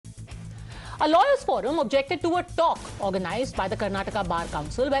A lawyers' forum objected to a talk organised by the Karnataka Bar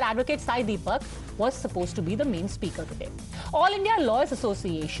Council where Advocate Sai Deepak was supposed to be the main speaker today. All India Lawyers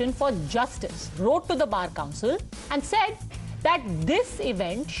Association for Justice wrote to the Bar Council and said that this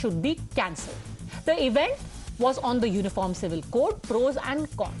event should be cancelled. The event was on the Uniform Civil Code, pros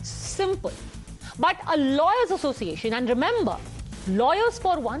and cons. Simple. But a lawyers' association, and remember, lawyers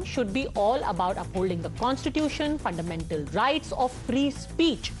for one should be all about upholding the constitution, fundamental rights of free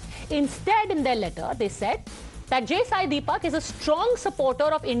speech. Instead, in their letter, they said that J Sai Deepak is a strong supporter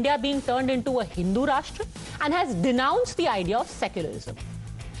of India being turned into a Hindu Rashtra and has denounced the idea of secularism.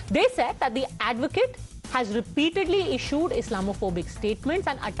 They said that the advocate has repeatedly issued Islamophobic statements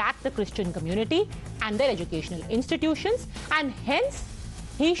and attacked the Christian community and their educational institutions, and hence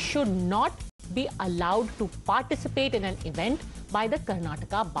he should not be allowed to participate in an event by the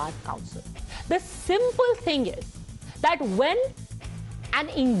Karnataka Bar Council. The simple thing is that when an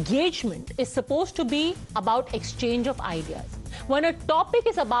engagement is supposed to be about exchange of ideas, when a topic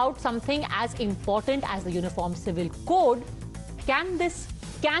is about something as important as the Uniform Civil Code, can this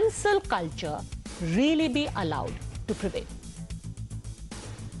cancel culture really be allowed to prevail?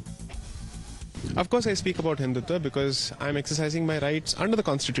 Of course, I speak about Hindutva because I'm exercising my rights under the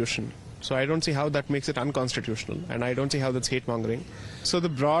Constitution. So I don't see how that makes it unconstitutional, and I don't see how that's hate-mongering. So the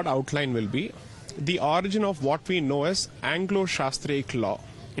broad outline will be the origin of what we know as Anglo-Shastric law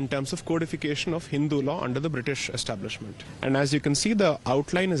in terms of codification of Hindu law under the British establishment. And as you can see, the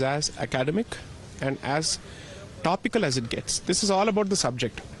outline is as academic and as topical as it gets. This is all about the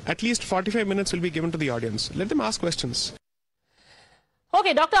subject. At least 45 minutes will be given to the audience. Let them ask questions.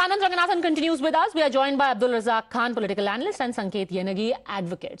 Okay, Dr. Anand Ranganathan continues with us. We are joined by Abdul Razzack Khan, political analyst, and Sanket Yenagi,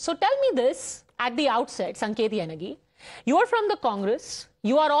 advocate. So tell me this at the outset, Sanket Yenagi. You are from the Congress.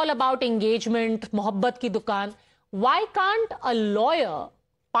 You are all about engagement, mohabbat ki dukaan. Why can't a lawyer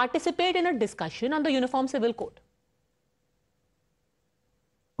participate in a discussion on the Uniform Civil Code?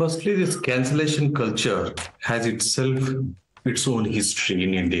 Firstly, this cancellation culture has itself its own history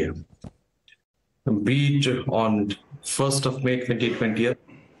in India. Be it on 1st of May 2020,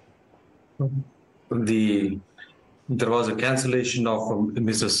 there was a cancellation of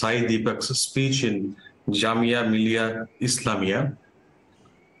Mr. Sai Deepak's speech in Jamia Millia Islamia,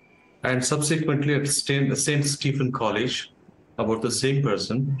 and subsequently at St. Stephen College about the same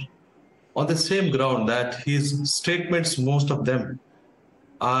person, on the same ground that his statements, most of them,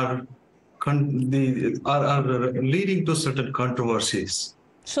 are leading to certain controversies,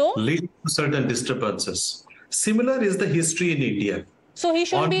 leading to certain disturbances. Similar is the history in India. So he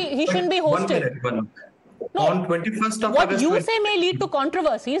shouldn't be hosted. No, on 21st of what August, you say may lead to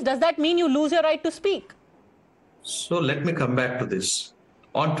controversies. Does that mean you lose your right to speak? So let me come back to this.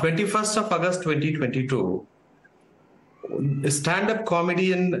 On 21st of August 2022, a stand-up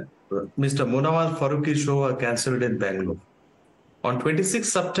comedian, Mr. Munawar Farooqi show was cancelled in Bangalore. On 26th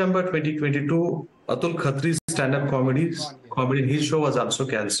September 2022, Atul Khatri's stand-up comedian, his show was also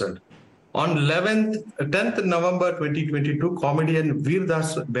cancelled. On 10th November 2022, comedian Veer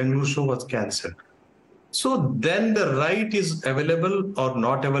Das Bangalore show was cancelled. So then the right is available or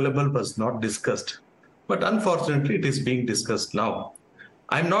not available was not discussed. But unfortunately, it is being discussed now.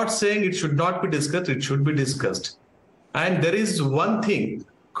 I'm not saying it should not be discussed, it should be discussed. And there is one thing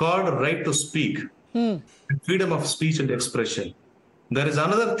called right to speak, freedom of speech and expression. There is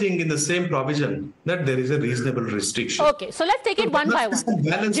another thing in the same provision that there is a reasonable restriction. Okay, so let's take it one by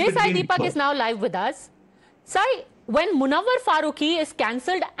one. J Sai Deepak is now live with us. Sai, when Munawar Farooqi is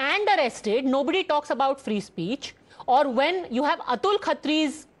cancelled and arrested, nobody talks about free speech. Or when you have Atul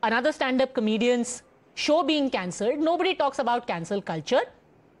Khatri's, another stand-up comedian's show being cancelled, nobody talks about cancel culture.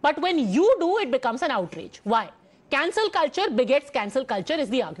 But when you do, it becomes an outrage. Why? Cancel culture begets cancel culture is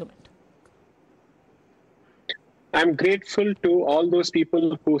the argument. I'm grateful to all those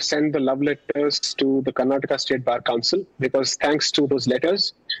people who send the love letters to the Karnataka State Bar Council, because thanks to those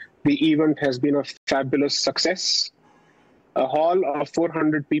letters, the event has been a fabulous success. A hall of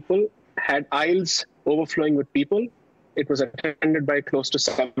 400 people had aisles overflowing with people. It was attended by close to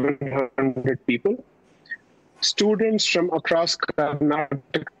 700 people. Students from across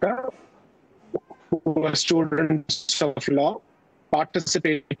Karnataka who were students of law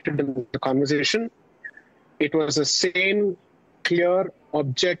participated in the conversation. It was a sane, clear,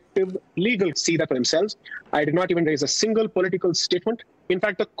 objective, legal see that for themselves. I did not even raise a single political statement. In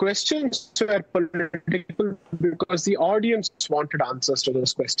fact, the questions were political because the audience wanted answers to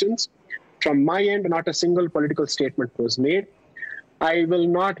those questions. From my end, not a single political statement was made. I will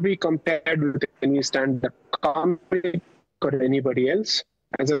not be compared with any stand-up comic or anybody else.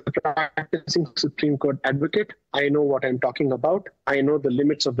 As a practicing Supreme Court advocate, I know what I'm talking about. I know the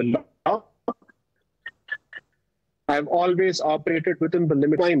limits of the law. I've always operated within the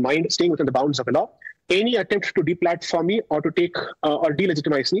limit of my mind, staying within the bounds of the law. Any attempt to deplatform me or to take or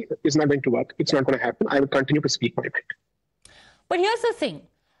delegitimize me is not going to work. It's not going to happen. I will continue to speak my mind. But here's the thing.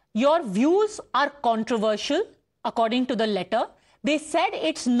 Your views are controversial, according to the letter. They said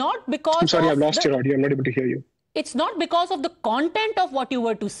it's not because I'm sorry, I've lost your audio. I'm not able to hear you. It's not because of the content of what you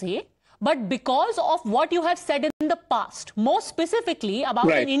were to say, but because of what you have said in the past. More specifically,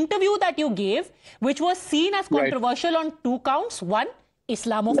 about an interview that you gave, which was seen as controversial on 2 counts. 1,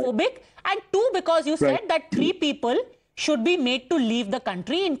 Islamophobic, and 2, because you said that 3 people should be made to leave the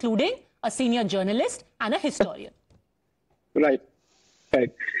country, including a senior journalist and a historian. Right.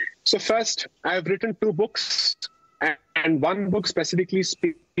 So first, I've written 2 books, and 1 book specifically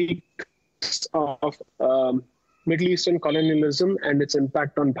speaks of Middle Eastern colonialism and its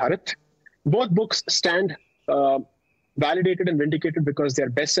impact on Bharat. Both books stand validated and vindicated because they're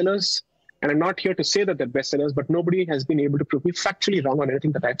bestsellers. And I'm not here to say that they're bestsellers, but nobody has been able to prove me factually wrong on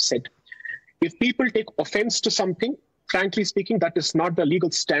anything that I've said. If people take offense to something, frankly speaking, that is not the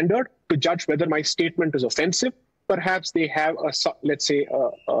legal standard to judge whether my statement is offensive. Perhaps they have let's say,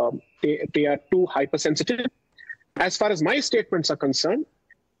 they are too hypersensitive. As far as my statements are concerned,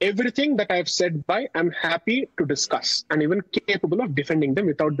 everything that I've said I'm happy to discuss and even capable of defending them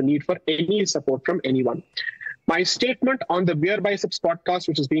without the need for any support from anyone. My statement on the Beer Biceps podcast,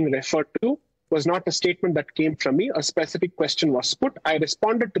 which is being referred to, was not a statement that came from me. A specific question was put. I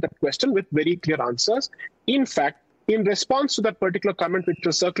responded to that question with very clear answers. In fact, in response to that particular comment, which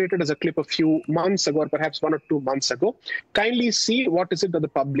was circulated as a clip a few months ago, or perhaps 1 or 2 months ago, kindly see what is it that the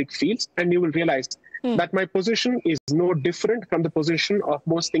public feels, and you will realize that my position is no different from the position of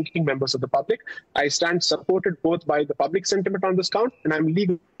most thinking members of the public. I stand supported both by the public sentiment on this count, and I'm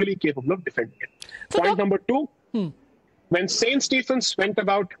legally capable of defending it. Point number 2, when St. Stephen's went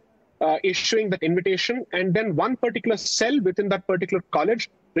about issuing that invitation, and then one particular cell within that particular college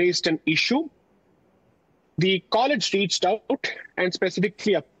raised an issue, the college reached out and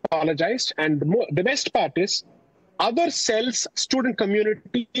specifically apologized. And the best part is, other cells, student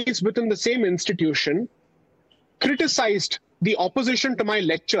communities within the same institution criticized the opposition to my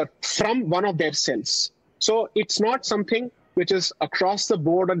lecture from one of their cells. So it's not something which is across the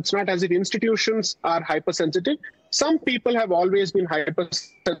board, and it's not as if institutions are hypersensitive. Some people have always been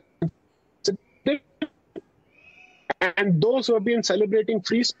hypersensitive, and those who have been celebrating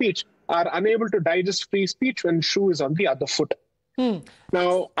free speech are unable to digest free speech when shoe is on the other foot.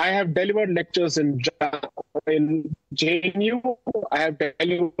 Now, I have delivered lectures in JNU. I have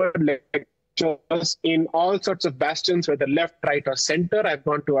delivered lectures in all sorts of bastions, whether left, right, or center. I've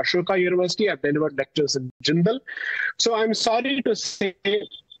gone to Ashoka University. I've delivered lectures in Jindal. So I'm sorry to say,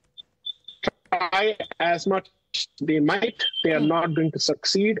 try as much they might, they are not going to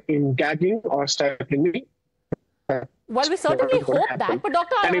succeed in gagging or stifling me. Well, we certainly hope that, but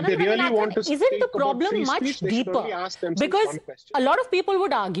Dr. Anand Ranganathan, isn't the problem much deeper? Because a lot of people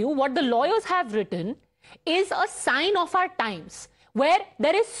would argue what the lawyers have written is a sign of our times, where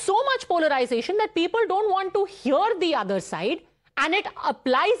there is so much polarization that people don't want to hear the other side, and it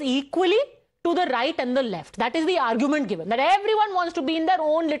applies equally to the right and the left. That is the argument given, that everyone wants to be in their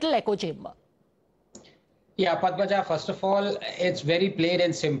own little echo chamber. Yeah, Padmaja, first of all, it's very plain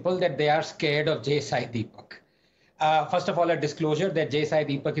and simple that they are scared of J Sai Deepak. First of all, a disclosure that J Sai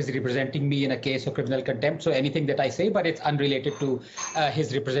Deepak is representing me in a case of criminal contempt. So anything that I say, but it's unrelated to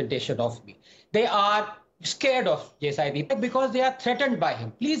his representation of me. They are scared of J Sai Deepak because they are threatened by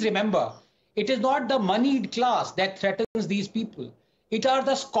him. Please remember, it is not the moneyed class that threatens these people. It are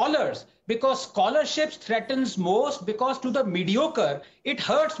the scholars, because scholarships threatens most, because to the mediocre, it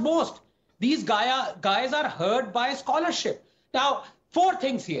hurts most. These guys are hurt by scholarship. Now, 4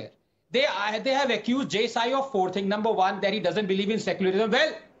 things here. They have accused J Sai of 4 things. Number 1, that he doesn't believe in secularism.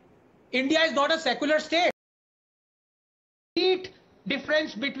 Well, India is not a secular state.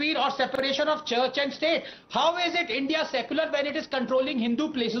 Difference between or separation of church and state. How is it India secular when it is controlling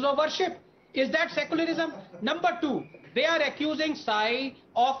Hindu places of worship? Is that secularism? Number 2, they are accusing Sai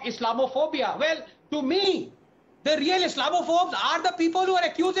of Islamophobia. Well, to me, the real Islamophobes are the people who are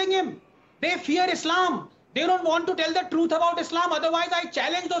accusing him. They fear Islam. They don't want to tell the truth about Islam. Otherwise, I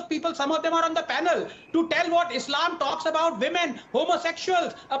challenge those people. Some of them are on the panel to tell what Islam talks about women,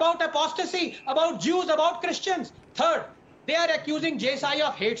 homosexuals, about apostasy, about Jews, about Christians. Third, they are accusing J Sai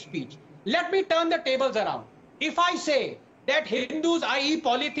of hate speech. Let me turn the tables around. If I say that Hindus, i.e.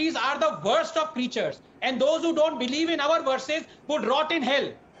 polytheists, are the worst of creatures, and those who don't believe in our verses would rot in hell,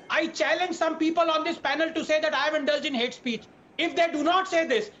 I challenge some people on this panel to say that I have indulged in hate speech. If they do not say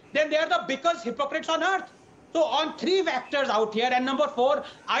this, then they are the biggest hypocrites on earth. So on three vectors out here, and number four,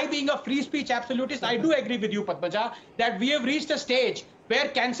 I being a free speech absolutist, I do agree with you, Padmaja, that we have reached a stage where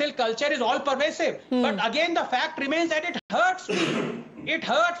cancel culture is all pervasive. But again, the fact remains that it hurts me. It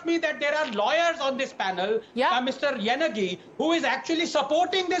hurts me that there are lawyers on this panel, Mr. Yenagi, who is actually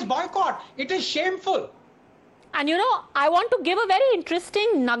supporting this boycott. It is shameful. And you know, I want to give a very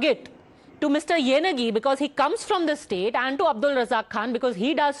interesting nugget to Mr. Yenagi because he comes from the state, and to Abdul Razzack Khan because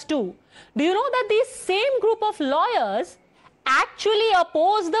he does too. Do you know that these same group of lawyers actually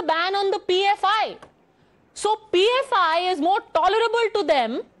oppose the ban on the PFI? So PFI is more tolerable to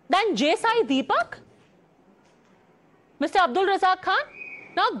them than J Sai Deepak? Mr. Abdul Razzack Khan?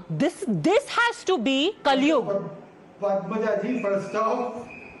 Now this has to be Kalyug. Padmaja ji, first off,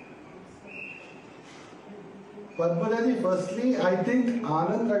 Padmaja ji, firstly, I think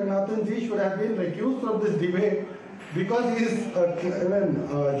Anand Ranganathan ji should have been recused from this debate because he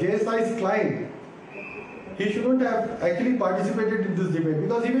is J Sai's client. He shouldn't have actually participated in this debate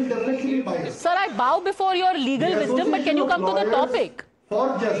because he will definitely be biased. Sir, I bow before your legal wisdom, but can you come to the topic?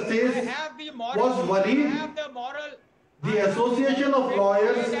 For Justice was worried. The Association of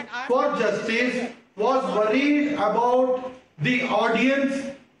Lawyers for Justice was worried about the audience.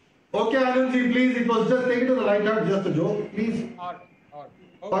 Okay, Anand ji, please, it was just, take it to the right hand, just a joke, please.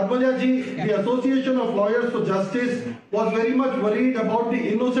 Padmaja ji, the Association of Lawyers for Justice was very much worried about the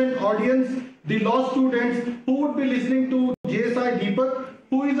innocent audience, the law students who would be listening to J Sai Deepak,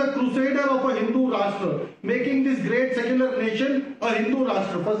 who is a crusader of a Hindu Rashtra, making this great secular nation a Hindu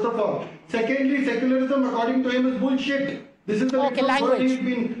Rashtra, first of all. Secondly, secularism according to him is bullshit. This is the word he's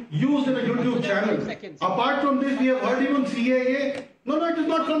been used in a YouTube channel. Apart from this, we have heard even CAA. No, it is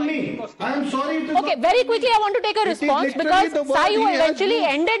not from me. I am sorry. It is okay, very quickly, I want to take a response because Sai, you eventually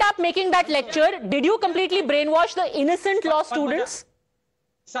ended up making that lecture. Did you completely brainwash the innocent law students?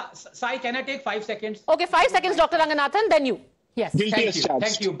 Sai, can I take 5 seconds? Okay, 5 seconds, Dr. Ranganathan, then you. Yes.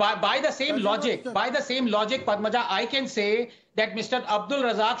 Thank you. By the same logic, Padmaja, I can say that Mr. Abdul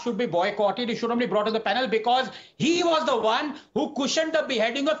Razzack should be boycotted. He shouldn't be brought to the panel because he was the one who cushioned the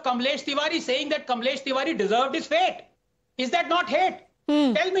beheading of Kamlesh Tiwari, saying that Kamlesh Tiwari deserved his fate. Is that not hate?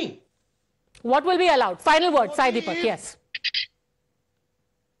 Tell me. What will be allowed? Final word, Sai Deepak, yes.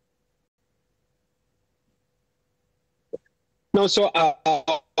 No, so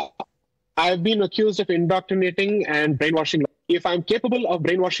I've been accused of indoctrinating and brainwashing. If I'm capable of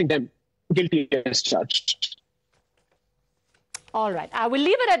brainwashing them, guilty as charged. All right, I will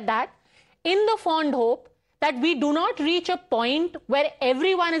leave it at that, in the fond hope that we do not reach a point where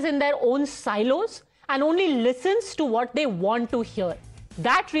everyone is in their own silos and only listens to what they want to hear.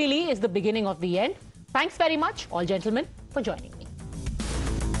 That really is the beginning of the end. Thanks very much, all gentlemen, for joining me.